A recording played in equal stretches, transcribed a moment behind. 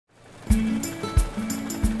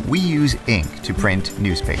We use ink to print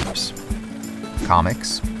newspapers,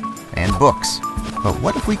 comics, and books. But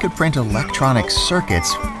what if we could print electronic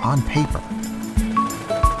circuits on paper?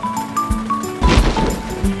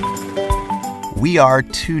 We are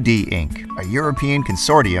 2D-INK, a European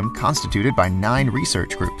consortium constituted by 9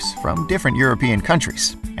 research groups from different European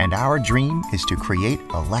countries, and our dream is to create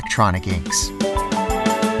electronic inks.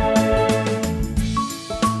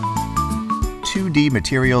 2D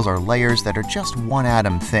materials are layers that are just 1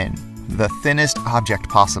 atom thin, the thinnest object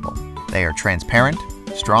possible. They are transparent,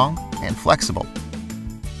 strong, and flexible.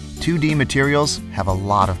 2D materials have a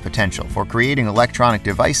lot of potential for creating electronic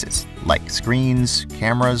devices like screens,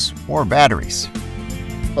 cameras, or batteries.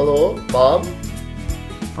 Hello, Bob.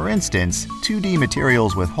 For instance, 2D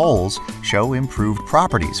materials with holes show improved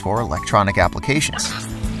properties for electronic applications.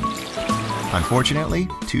 Unfortunately,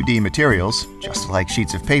 2D materials, just like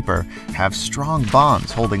sheets of paper, have strong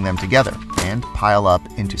bonds holding them together and pile up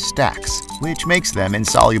into stacks, which makes them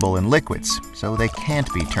insoluble in liquids, so they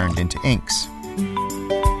can't be turned into inks.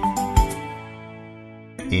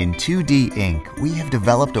 In 2D-INK, we have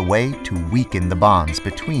developed a way to weaken the bonds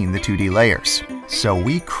between the 2D layers. So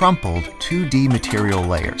we crumpled 2D material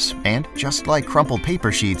layers, and just like crumpled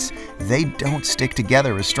paper sheets, they don't stick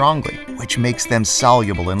together as strongly, which makes them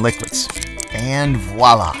soluble in liquids. And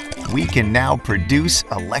voila! We can now produce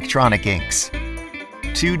electronic inks.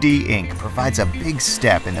 2D-INK provides a big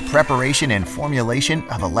step in the preparation and formulation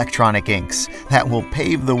of electronic inks that will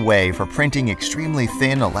pave the way for printing extremely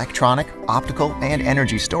thin electronic, optical, and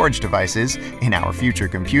energy storage devices in our future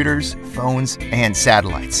computers, phones, and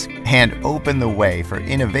satellites, and open the way for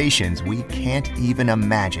innovations we can't even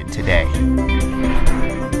imagine today.